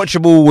Not average.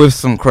 watchable with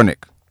some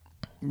chronic.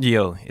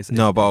 Yo, it's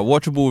No, but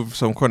watchable with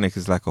some chronic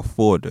is like a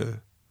 4 though.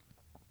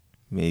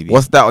 Maybe.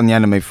 What's that on the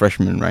anime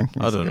freshman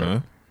ranking? I don't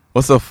know.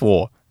 What's a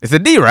 4? It's a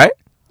D, right?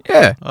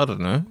 Yeah. I don't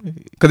know.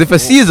 Because if a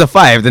C is a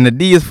 5, then a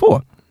D is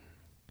 4.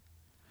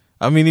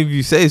 I mean, if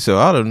you say so,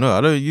 I don't know.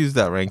 I don't use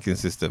that ranking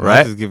system. I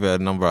Right. just give it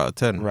a number out of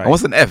 10. Right. And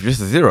what's an F? Just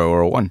a 0 or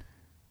a 1?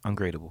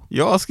 ungradable.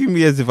 You're asking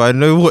me as if I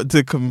know what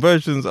the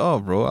conversions are,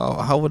 bro.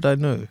 How would I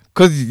know?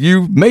 Because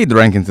you made the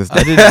ranking system.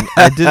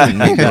 I didn't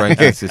make the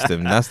ranking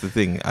system. That's the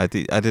thing. I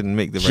didn't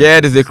make the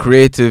Shared ranking is the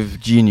creative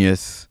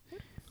genius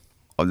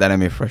of the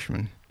anime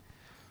freshman.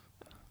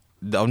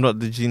 I'm not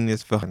the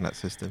genius behind that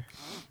system.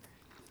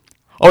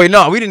 Oh, wait,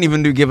 no, we didn't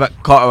even give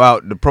Carter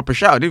out the proper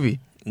shout, did we?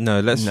 No,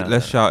 let's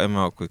shout him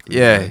out quickly.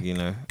 Yeah. Like, you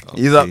know,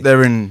 He's up obviously.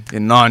 there in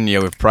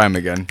Narnia with Prime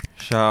again.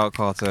 Shout out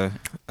Carter.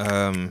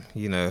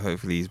 You know,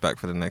 hopefully he's back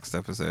for the next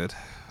episode.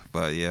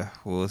 But yeah,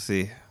 we'll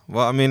see.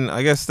 Well, I mean,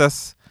 I guess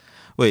that's.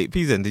 Wait,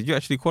 Pizen, did you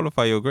actually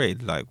qualify your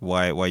grade? Like,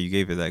 why you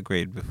gave it that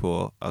grade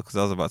before? Because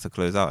I was about to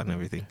close out and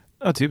everything.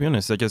 Oh, to be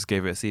honest, I just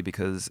gave it a C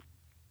because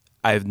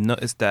I've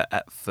noticed that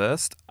at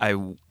first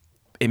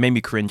it made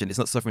me cringe, and it's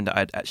not something that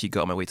I'd actually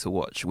go on my way to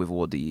watch with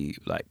all the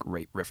like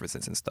rape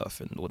references and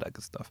stuff and all that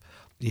good stuff.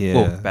 Yeah,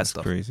 Well, bad that's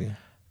stuff. crazy.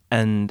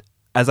 And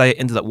as I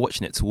ended up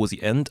watching it towards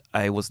the end,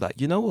 I was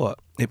like, you know what?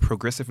 It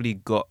progressively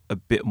got a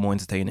bit more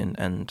entertaining,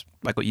 and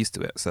I got used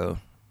to it. So,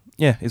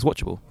 yeah, it's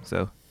watchable.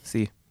 So,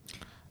 C.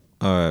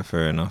 All right,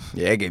 fair enough.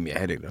 Yeah, it gave me a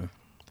headache, though.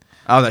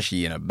 I was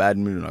actually in a bad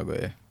mood when I got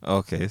here.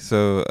 Okay,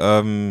 so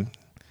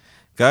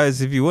guys,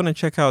 if you want to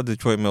check out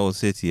Detroit Metal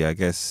City, I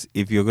guess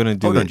if you're gonna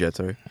do Hold it, on, Jet,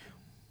 sorry.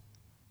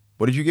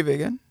 What did you give it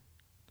again?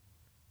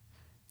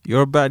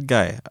 you're a bad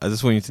guy. I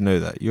just want you to know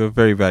that you're a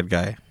very bad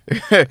guy.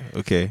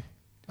 Okay.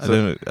 I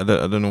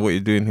don't know what you're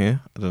doing here.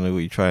 I don't know what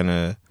you're trying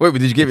to. Wait,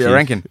 but did you give it a Achieve.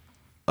 ranking?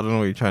 I don't know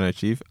what you're trying to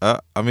achieve. I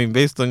mean,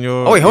 based on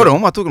your. Oh, wait, hold on. What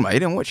am I talking about? You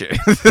didn't watch it.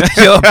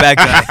 You're a bad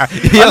guy.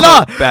 You're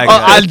no, a bad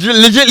I guy.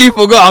 legitimately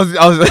forgot.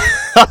 I was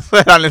I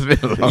swear down this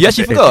bit. You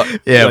actually forgot?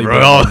 Yeah, No,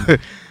 bro. you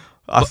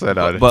I swear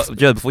down. But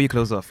Joe, before you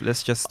close off,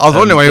 let's just. I was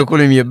wondering why you were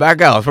calling me a bad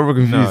guy. I was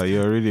probably confused. No,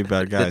 you're a really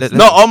bad guy. Let-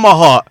 No, on my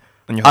heart,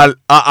 on your heart.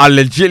 I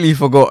legitimately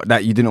forgot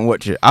that you didn't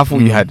watch it. I thought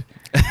you had.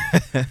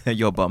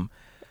 You're a bum.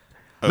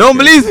 No one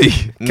believes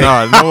me.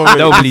 No, no one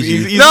Don't believes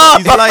believe you. He's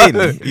No.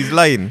 lying. He's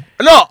lying.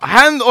 No,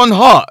 hand on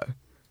heart.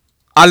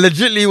 I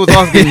legitimately was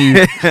asking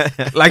you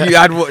like you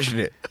had watched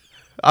it.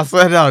 I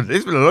swear down.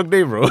 It's been a long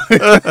day, bro. All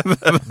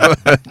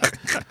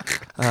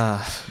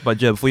But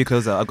Joe, before you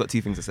close out, I've got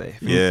two things to say.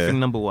 Thing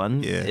number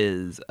one Yeah.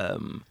 is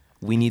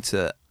we need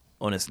to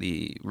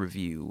honestly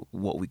review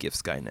what we give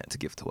Skynet to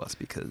give to us,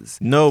 because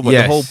No, but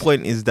Yes. the whole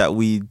point is that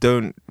we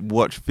don't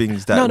watch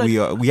things that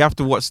we have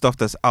to watch stuff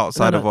that's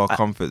outside of our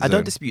comfort zone. I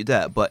don't dispute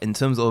that, but in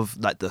terms of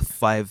like the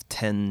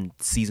 5-10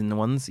 season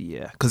ones,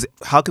 yeah, because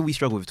how can we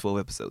struggle with 12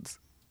 episodes?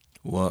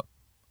 What?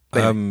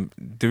 Anyway.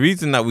 The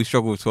reason that we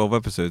struggle with 12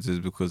 episodes is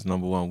because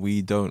number one,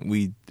 we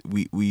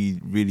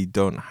really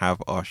don't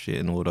have our shit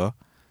in order.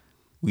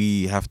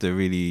 We have to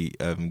really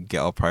get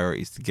our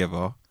priorities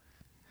together.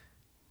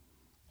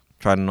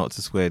 Trying not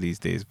to swear these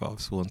days, but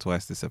I've sworn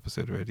twice this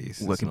episode already.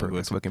 It's Work in not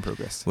progress. working. Work in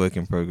progress. Work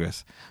in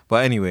progress.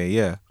 But anyway,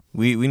 yeah,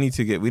 we need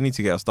to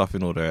get our stuff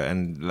in order.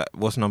 And like,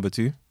 what's number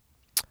 2?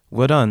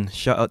 Well done.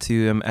 Shout out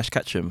to Ash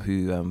Ketchum,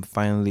 who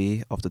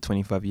finally, after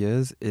 25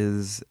 years,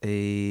 is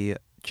a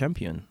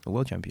champion, a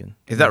world champion.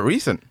 Is that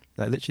recent?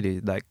 Like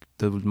literally, like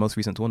the most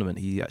recent tournament,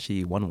 he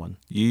actually won one.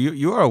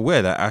 You are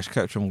aware that Ash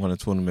Ketchum won a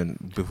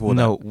tournament before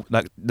that? No,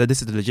 like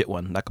this is the legit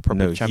one, like a proper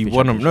No, champion.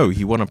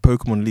 he won a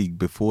Pokemon League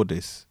before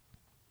this.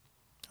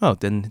 Oh,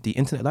 then the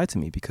internet lied to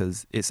me,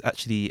 because it's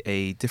actually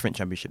a different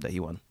championship that he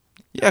won.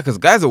 Yeah, because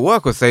guys at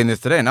work were saying this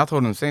today, and I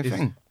told them the same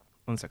thing.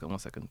 One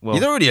second. Well,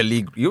 He's already a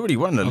league. You already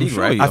won the I'm league,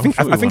 sure right? he- I think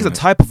I'm sure he it's a won it.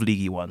 type of league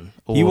he won.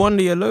 He or- won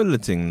the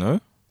Alola thing,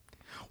 no?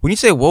 When you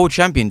say world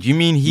champion, do you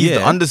mean he's the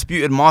Yeah.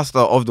 undisputed master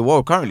of the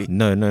world currently?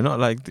 No, not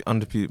like the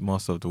undisputed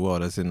master of the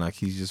world, as in like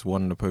he's just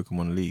won the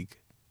Pokemon League.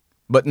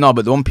 But no,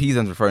 but the one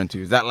Pizan's referring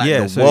to, is that like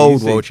the so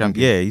world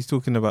champion? Yeah, he's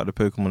talking about the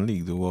Pokemon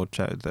League, the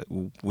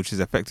which is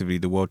effectively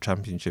the world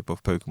championship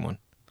of Pokemon.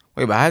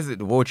 Wait, but how is it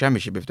the world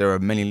championship if there are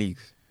many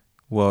leagues?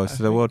 Well, it's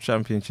the world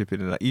championship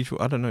in like each.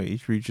 I don't know.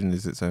 Each region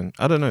is its own.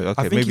 I don't know. Okay, I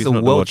think maybe he's it's a not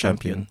the world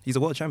champion. He's a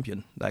world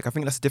champion. Like I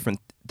think that's different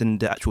than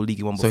the actual league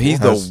he won So before.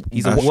 he's Ash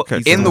he's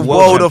Ketchum. In the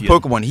world world of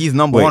champion. Pokemon, he's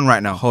number Wait, one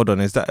right now. Hold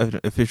on, is that an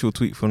official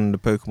tweet from the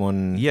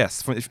Pokemon?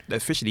 Yes,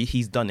 officially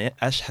he's done it.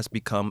 Ash has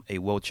become a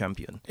world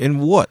champion. In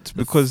what?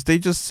 Because they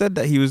just said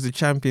that he was the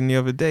champion the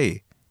other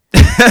day.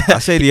 I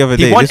say the other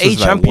day. He won this a was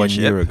like 1 championship.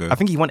 year ago. I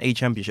think he won a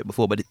championship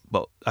before, but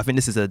I think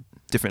this is a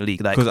different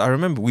league. Like Because I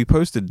remember we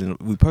posted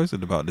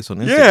about this on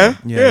Instagram.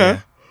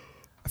 Yeah.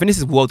 I think this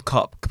is World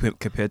Cup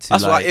compared to.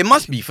 That's like, why it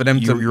must be for them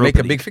to Europa make a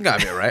League. big thing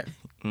out of it, right?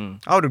 Mm.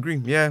 I would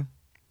agree. Yeah.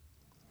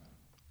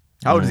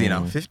 How old is he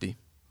now? 50.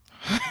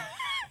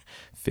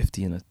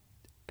 50 in a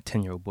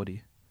 10-year-old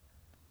body.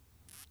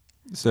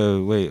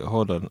 So wait,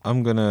 hold on.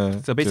 I'm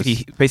gonna. So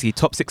basically,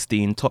 top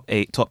 16, top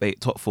 8, top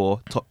 8, top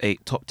 4, top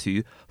 8, top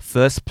 2,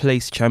 first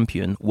place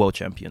champion, world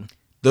champion.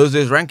 Those are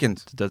his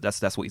rankings.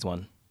 That's what he's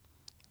won.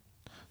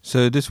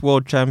 So this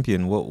world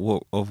champion,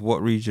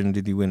 what region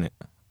did he win it?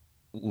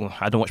 Well,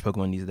 I don't watch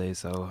Pokemon these days,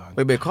 so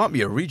Wait, but it can't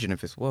be a region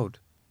if it's world.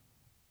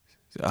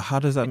 How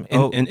does that?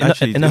 In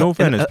in all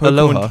fairness,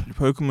 Aloha.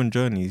 Pokemon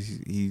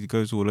Journeys, he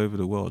goes all over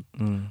the world.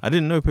 Mm. I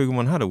didn't know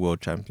Pokemon had a world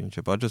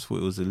championship. I just thought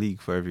it was a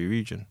league for every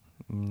region.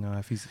 No,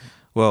 if he's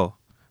Well,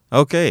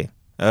 okay.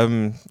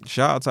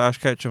 Shout out to Ash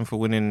Ketchum for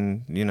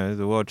winning,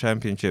 the world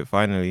championship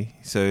finally.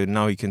 So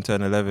now he can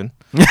turn 11.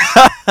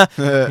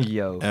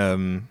 yo,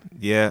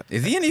 Yeah.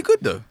 Is he any good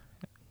though?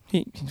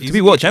 to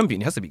be world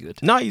champion, he has to be good.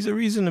 No, he's a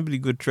reasonably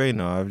good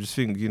trainer. I just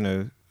think,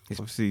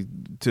 obviously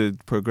to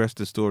progress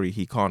the story,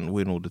 he can't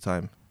win all the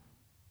time.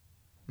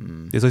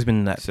 There's always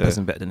been that So-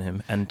 person better than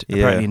him, and Yeah.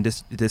 apparently in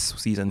this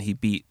season he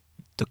beat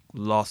the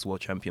last world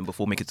champion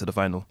before making it to the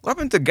final. What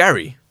happened to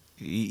Gary?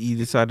 He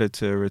decided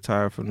to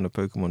retire from the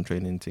Pokemon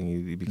training thing.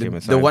 He became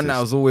a scientist. The one that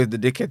was always the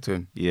dickhead to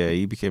him. Yeah,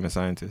 he became a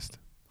scientist.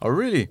 Oh,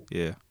 really?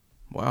 Yeah.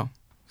 Wow.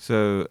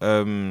 So,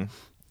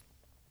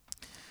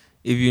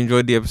 if you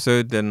enjoyed the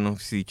episode, then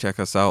obviously check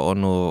us out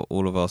on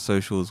all of our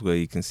socials where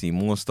you can see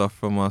more stuff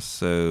from us.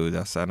 So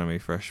that's Anime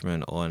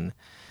Freshman on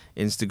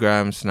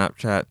Instagram,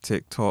 Snapchat,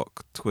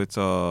 TikTok,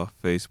 Twitter,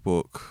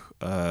 Facebook.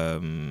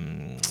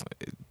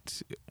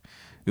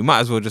 We might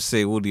as well just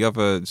say all the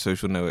other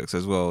social networks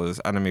as well. There's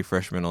Anime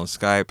Freshman on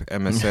Skype,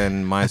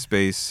 MSN,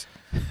 MySpace,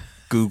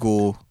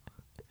 Google.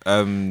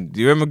 Do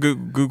you remember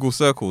Google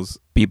Circles?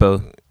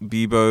 Bebo.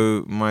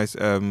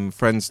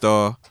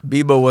 Friendstar.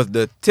 Bebo was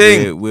the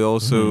thing. We're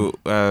also,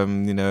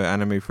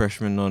 Anime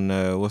Freshman on,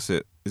 what's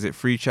it? Is it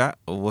Free Chat?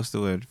 Or what's the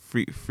word?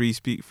 Free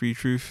Speak, Free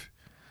Truth?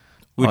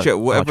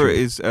 Whatever it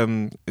is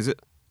it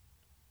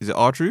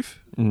R Truth?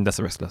 That's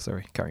a wrestler.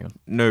 Sorry, carry on.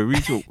 No,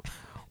 Retweet.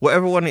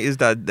 Whatever one it is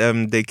that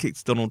they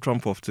kicked Donald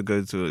Trump off to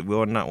go to,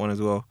 we're on that one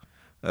as well.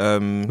 We're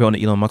on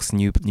Elon Musk's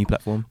new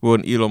platform. We're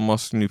on Elon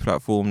Musk's new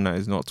platform that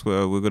is not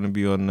Twitter. We're going to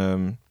be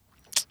on,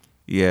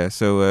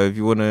 so if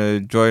you want to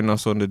join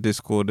us on the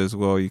Discord as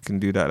well, you can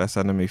do that. That's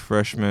Anime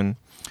Freshman.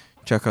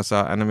 Check us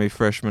out, Anime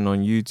Freshman on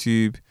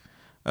YouTube.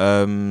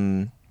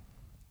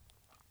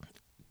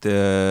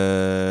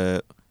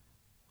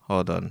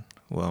 Hold on.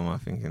 What am I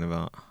thinking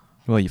about?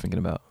 What are you thinking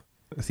about?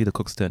 I see the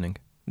cook's turning.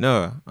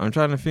 No, I'm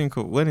trying to think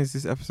of when is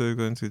this episode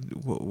going to,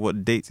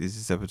 what date is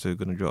this episode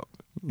going to drop?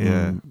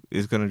 Yeah,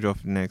 it's going to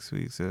drop next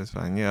week, so that's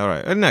fine. Yeah, all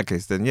right. In that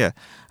case, then, yeah,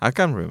 I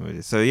can remember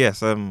this. So,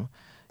 yes,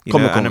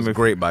 Comic-Con was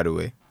great, by the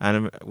way.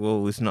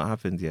 Well, it's not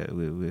happened yet.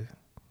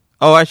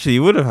 Oh, actually, it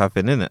would have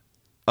happened, innit?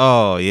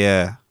 Oh,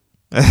 yeah.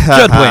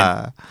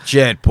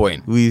 Shared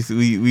point. We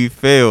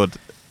failed.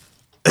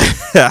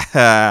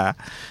 Wait,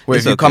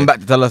 It's if you come okay.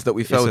 back to tell us that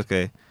we failed. It's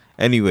okay.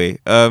 Anyway,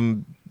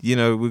 you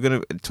know, we're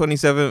gonna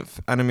 27th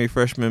Anime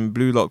Freshman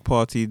Blue Lock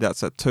Party.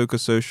 That's at Toka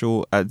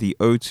Social at the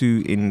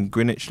O2 in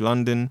Greenwich,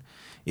 London.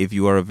 If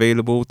you are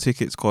available,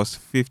 tickets cost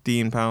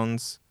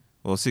 £15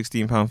 or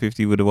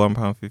 £16.50 with a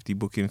 £1.50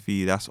 booking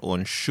fee. That's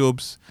on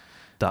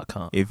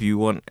Shubs.com. If you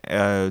want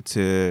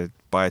to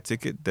buy a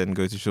ticket, then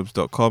go to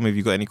Shubs.com. If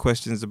you got any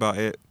questions about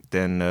it,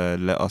 then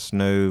let us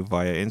know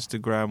via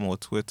Instagram or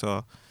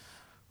Twitter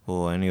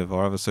or any of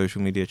our other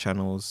social media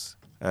channels.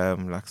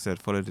 Like I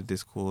said, follow the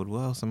Discord.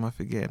 What else am I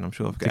forgetting? I'm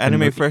sure I've got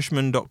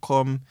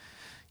animefreshman.com.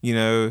 You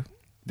know,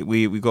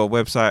 we got a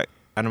website,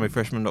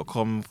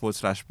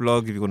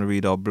 animefreshman.com/blog. If you want to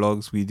read our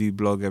blogs, we do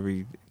blog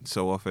every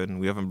so often.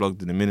 We haven't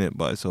blogged in a minute,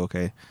 but it's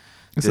okay.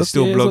 There's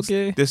still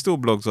blogs. There's still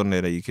blogs on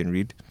there that you can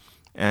read.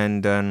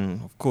 And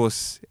of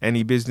course,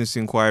 any business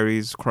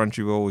inquiries,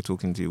 Crunchyroll, we're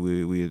talking to you.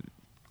 We're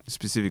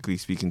specifically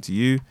speaking to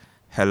you.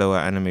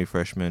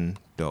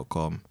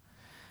 hello@animefreshman.com.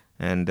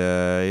 And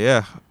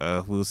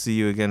we'll see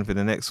you again for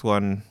the next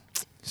one.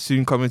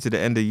 Soon coming to the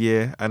end of the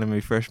year,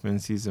 Anime Freshman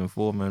Season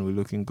 4, man. We're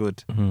looking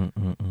good.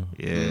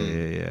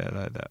 Yeah, I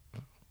like that.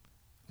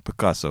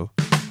 Picasso.